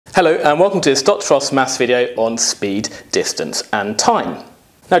Hello and welcome to this Dr. Ross maths video on speed, distance and time.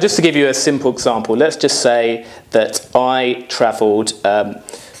 Now just to give you a simple example, let's just say that I travelled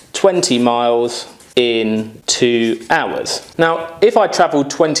 20 miles in 2 hours. Now if I travelled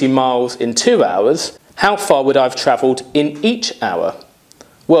 20 miles in 2 hours, how far would I have travelled in each hour?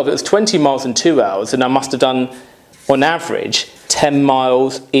 Well, if it was 20 miles in 2 hours, then I must have done on average 10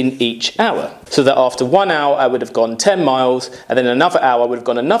 miles in each hour. So that after 1 hour I would have gone 10 miles, and then another hour I would have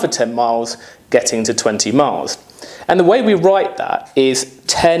gone another 10 miles, getting to 20 miles. And the way we write that is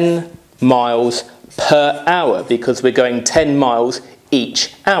 10 miles per hour, because we're going 10 miles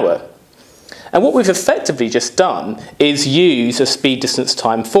each hour. And what we've effectively just done is use a speed, distance,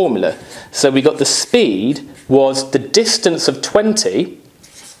 time formula. So we got the speed was the distance of 20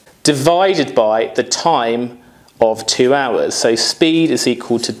 divided by the time of 2 hours. So speed is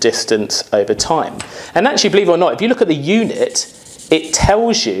equal to distance over time. And actually, believe it or not, if you look at the unit, it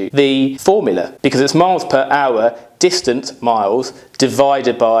tells you the formula, because it's miles per hour, distance miles,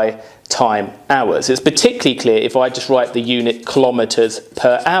 divided by time hours. It's particularly clear if I just write the unit kilometres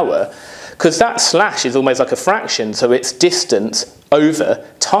per hour, because that slash is almost like a fraction, so it's distance over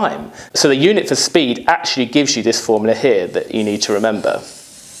time. So the unit for speed actually gives you this formula here that you need to remember.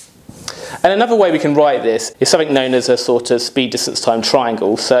 And another way we can write this is something known as a sort of speed, distance, time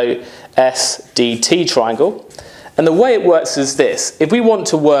triangle, so SDT triangle. And the way it works is this: if we want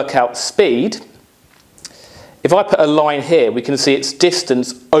to work out speed, if I put a line here, we can see it's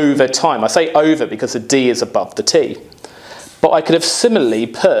distance over time. I say over because the D is above the T. But I could have similarly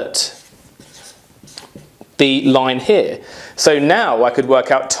put the line here. So now I could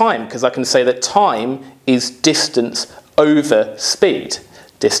work out time, because I can say that time is distance over speed.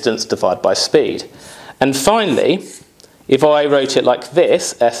 Distance divided by speed. And finally, if I wrote it like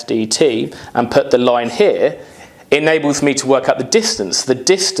this, SDT, and put the line here, it enables me to work out the distance. The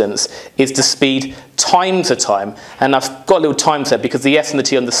distance is the speed times the time. And I've got little times there because the S and the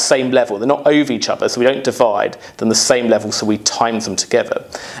T are on the same level. They're not over each other, so we don't divide. They're on the same level, so we times them together.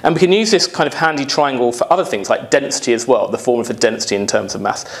 And we can use this kind of handy triangle for other things like density as well, the formula for density in terms of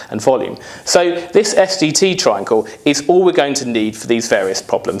mass and volume. So this SDT triangle is all we're going to need for these various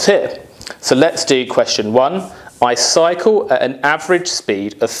problems here. So let's do question 1. I cycle at an average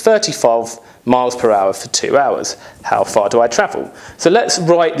speed of 35 miles per hour for 2 hours. How far do I travel? So let's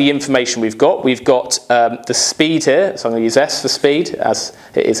write the information we've got. We've got the speed here, so I'm going to use S for speed as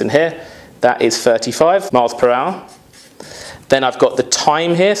it is in here. That is 35 miles per hour. Then I've got the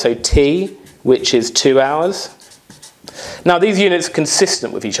time here, so T, which is 2 hours. Now these units are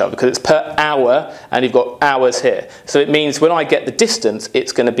consistent with each other because it's per hour and you've got hours here. So it means when I get the distance,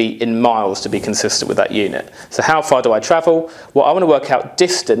 it's going to be in miles to be consistent with that unit. So how far do I travel? Well, I want to work out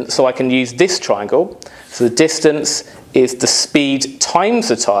distance, so I can use this triangle. So the distance is the speed times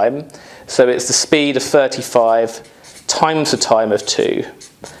the time. So it's the speed of 35 times the time of 2.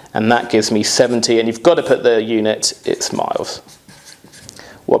 And that gives me 70, and you've got to put the unit, it's miles.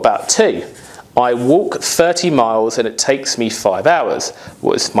 What about 2? I walk 30 miles and it takes me 5 hours.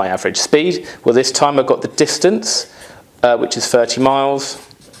 What is my average speed? Well, this time I've got the distance, which is 30 miles.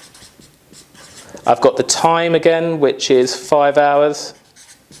 I've got the time again, which is 5 hours.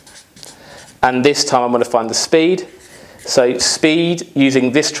 And this time I'm going to find the speed. So speed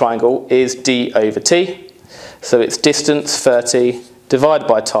using this triangle is D over T. So it's distance 30 divided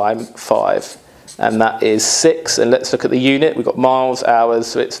by time 5. And that is 6, and let's look at the unit. We've got miles, hours,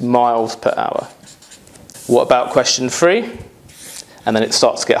 so it's miles per hour. What about question 3? And then it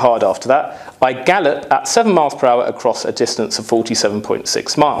starts to get hard after that. I gallop at 7 miles per hour across a distance of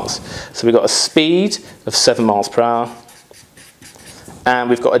 47.6 miles. So we've got a speed of 7 miles per hour, and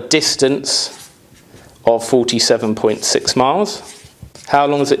we've got a distance of 47.6 miles. How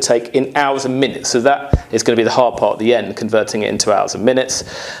long does it take in hours and minutes? So that is going to be the hard part at the end, converting it into hours and minutes.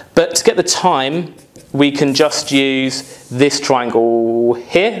 But to get the time, we can just use this triangle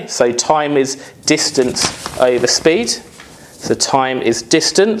here. So time is distance over speed. So time is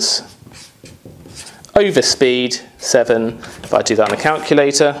distance over speed, 7, if I do that on a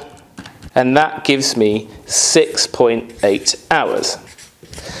calculator. And that gives me 6.8 hours.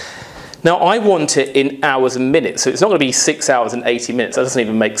 Now I want it in hours and minutes, so it's not going to be 6 hours and 80 minutes. That doesn't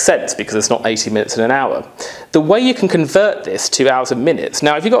even make sense because it's not 80 minutes in an hour. The way you can convert this to hours and minutes,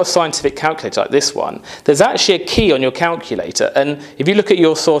 now if you've got a scientific calculator like this one, there's actually a key on your calculator, and if you look at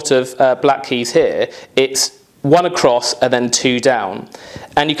your sort of black keys here, it's 1 across and then 2 down.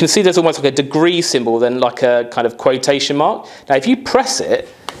 And you can see there's almost like a degree symbol, then like a kind of quotation mark. Now if you press it,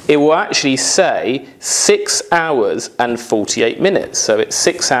 it will actually say 6 hours and 48 minutes. So it's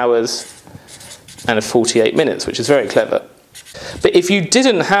 6 hours and 48 minutes, which is very clever. But if you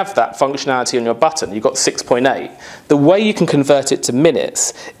didn't have that functionality on your button, you've got 6.8, the way you can convert it to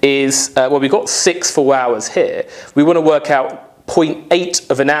minutes is, well, we've got 6 full hours here. We want to work out 0.8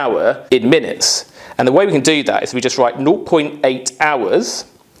 of an hour in minutes. And the way we can do that is we just write 0.8 hours,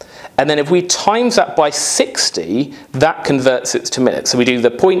 and then if we times that by 60, that converts it to minutes. So we do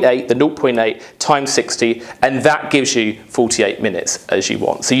the 0.8, the 0.8 times 60, and that gives you 48 minutes as you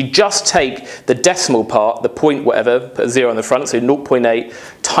want. So you just take the decimal part, the point whatever, put a 0 on the front, so 0.8,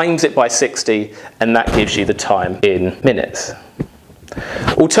 times it by 60, and that gives you the time in minutes.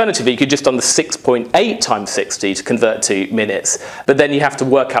 Alternatively, you could just done the 6.8 times 60 to convert to minutes, but then you have to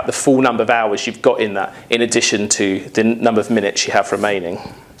work out the full number of hours you've got in that, in addition to the number of minutes you have remaining.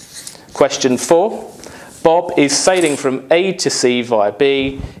 Question 4. Bob is sailing from A to C via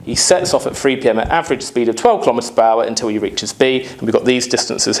B. He sets off at 3 p.m. at average speed of 12 kilometers per hour until he reaches B. And we've got these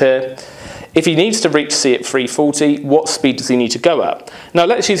distances here. If he needs to reach C at 3:40, what speed does he need to go at? Now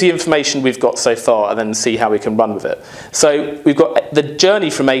let's use the information we've got so far and then see how we can run with it. So we've got the journey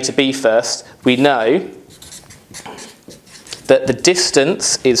from A to B first. We know that the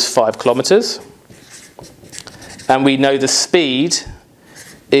distance is 5 kilometers. And we know the speed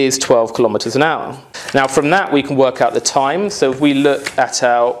is 12 kilometers an hour. Now from that we can work out the time. So if we look at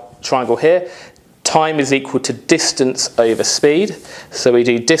our triangle here, time is equal to distance over speed. So we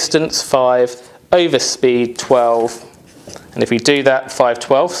do distance 5 over speed 12. And if we do that,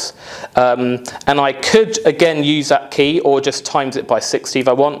 5/12. And I could again use that key or just times it by 60 if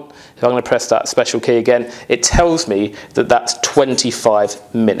I want. If I'm going to press that special key again, it tells me that that's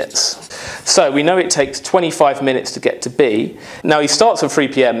 25 minutes. So we know it takes 25 minutes to get to B. Now he starts at 3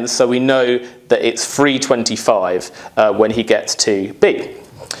 p.m, so we know that it's 3:25 when he gets to B.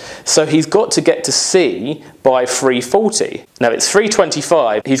 So he's got to get to C by 3:40. Now it's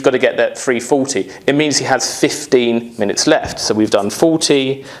 3:25, he's got to get there at 3:40. It means he has 15 minutes left. So we've done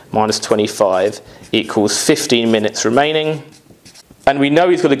 40 minus 25 equals 15 minutes remaining. And we know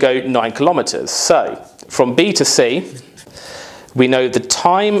he's got to go 9 kilometers. So from B to C, we know the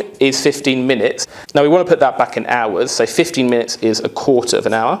time is 15 minutes. Now we want to put that back in hours. So 15 minutes is a quarter of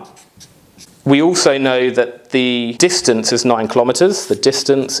an hour. We also know that the distance is 9 kilometers. The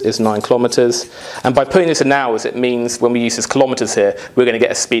distance is 9 kilometers. And by putting this in hours, it means when we use this kilometers here, we're going to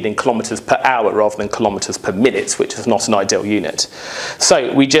get a speed in kilometers per hour rather than kilometers per minute, which is not an ideal unit.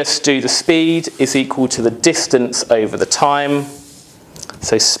 So we just do the speed is equal to the distance over the time.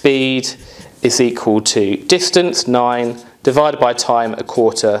 So speed is equal to distance, 9, divided by time, a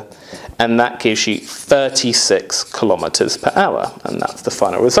quarter, and that gives you 36 kilometers per hour. And that's the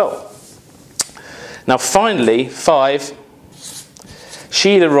final result. Now finally, 5,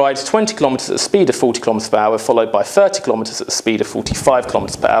 she either rides 20 kilometers at the speed of 40 kilometers per hour, followed by 30 kilometers at the speed of 45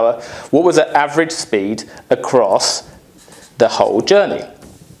 kilometers per hour. What was her average speed across the whole journey?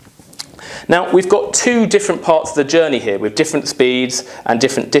 Now we've got 2 different parts of the journey here with different speeds and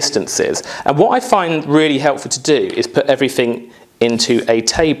different distances. And what I find really helpful to do is put everything into a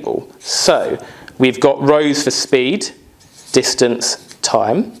table. So we've got rows for speed, distance,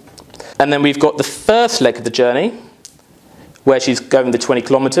 time. And then we've got the first leg of the journey, where she's going the 20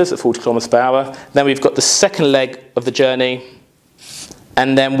 kilometers at 40 kilometers per hour. Then we've got the second leg of the journey.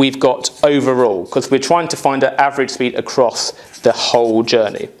 And then we've got overall, because we're trying to find her average speed across the whole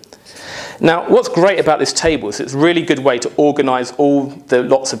journey. Now, what's great about this table is it's a really good way to organise all the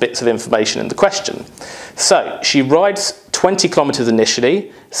lots of bits of information in the question. So she rides 20 kilometers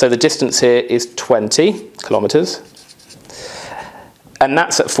initially. So the distance here is 20 kilometers. And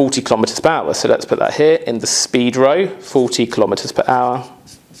that's at 40 kilometers per hour. So let's put that here in the speed row, 40 kilometers per hour.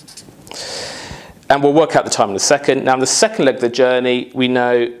 And we'll work out the time in a second. Now, in the second leg of the journey, we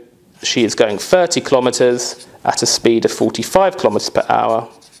know she is going 30 kilometers at a speed of 45 kilometers per hour.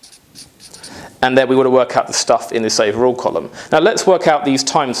 And then we want to work out the stuff in this overall column. Now, let's work out these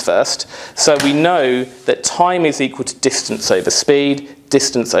times first. So we know that time is equal to distance over speed.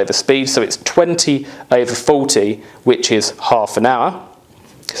 So it's 20 over 40, which is half an hour.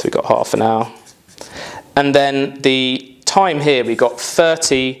 So we've got half an hour. And then the time here, we've got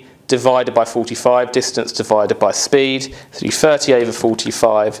 30 divided by 45, distance divided by speed. So do 30 over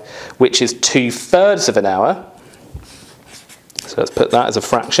 45, which is 2/3 of an hour. So let's put that as a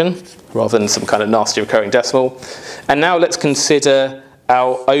fraction, rather than some kind of nasty recurring decimal. And now let's consider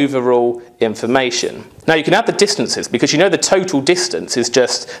our overall information. Now you can add the distances, because you know the total distance is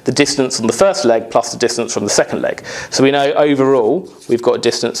just the distance on the first leg plus the distance from the second leg. So we know overall we've got a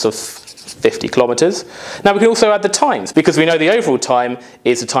distance of 50 kilometers. Now we can also add the times, because we know the overall time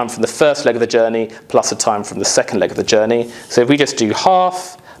is the time from the first leg of the journey plus the time from the second leg of the journey. So if we just do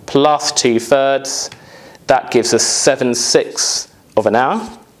half plus 2/3, That gives us 7/6 of an hour,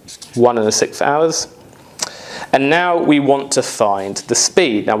 1 6 And now we want to find the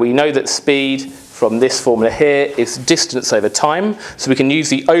speed. Now we know that speed from this formula here is distance over time, so we can use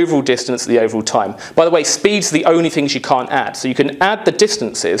the overall distance and the overall time. By the way, speed's the only things you can't add. So you can add the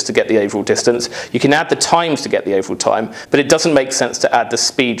distances to get the overall distance, you can add the times to get the overall time, but it doesn't make sense to add the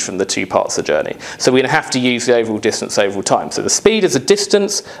speed from the two parts of the journey. So we're going to have to use the overall distance, overall time. So the speed is a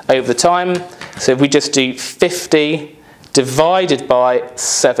distance over the time. So if we just do 50 divided by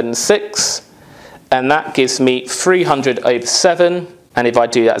 7/6, and that gives me 300 over 7. And if I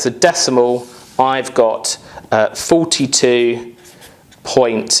do that as a decimal, I've got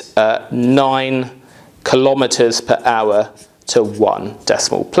 42.9 kilometers per hour to 1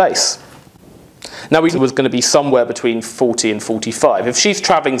 decimal place. Now, we was going to be somewhere between 40 and 45. If she's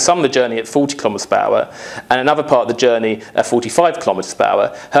travelling some of the journey at 40 kilometers per hour and another part of the journey at 45 kilometers per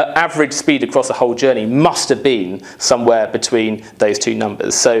hour, her average speed across the whole journey must have been somewhere between those two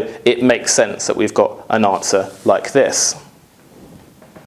numbers. So it makes sense that we've got an answer like this.